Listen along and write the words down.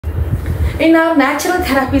In our natural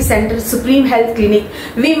therapy center, Supreme Health Clinic,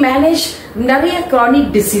 we manage நிறைய chronic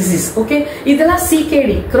diseases. Okay, இதெல்லாம்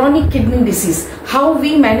CKD, chronic kidney disease. How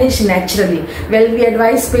we manage naturally? Well, we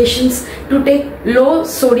advise patients to take low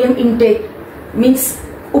sodium intake, means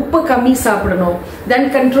உப்பு கம்மி சாப்பிடணும். Then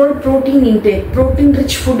control protein intake, protein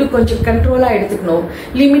rich food கொஞ்சம் கண்ட்ரோலா எடுத்துக்கணும்.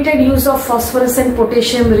 Limited use of phosphorus and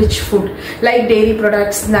potassium rich food like dairy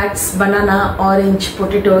products, nuts, banana, orange,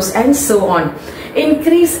 potatoes and so on.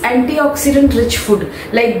 Increase antioxidant rich food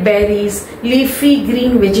like berries, leafy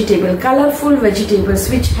green vegetable, colorful vegetables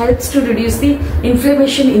which helps to reduce the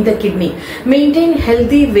inflammation in the kidney. Maintain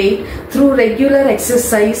healthy weight through regular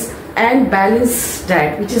exercise and balanced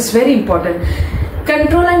diet, which is very important.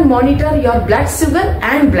 Control and monitor your blood sugar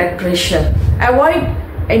and blood pressure. Avoid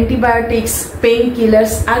antibiotics,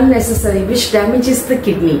 painkillers unnecessary which damages the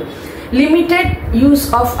kidney. Limited use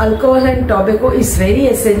of alcohol and tobacco is very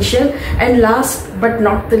essential. And last but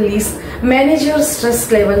not the least, manage your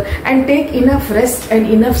stress level and take enough rest and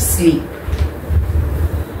enough sleep.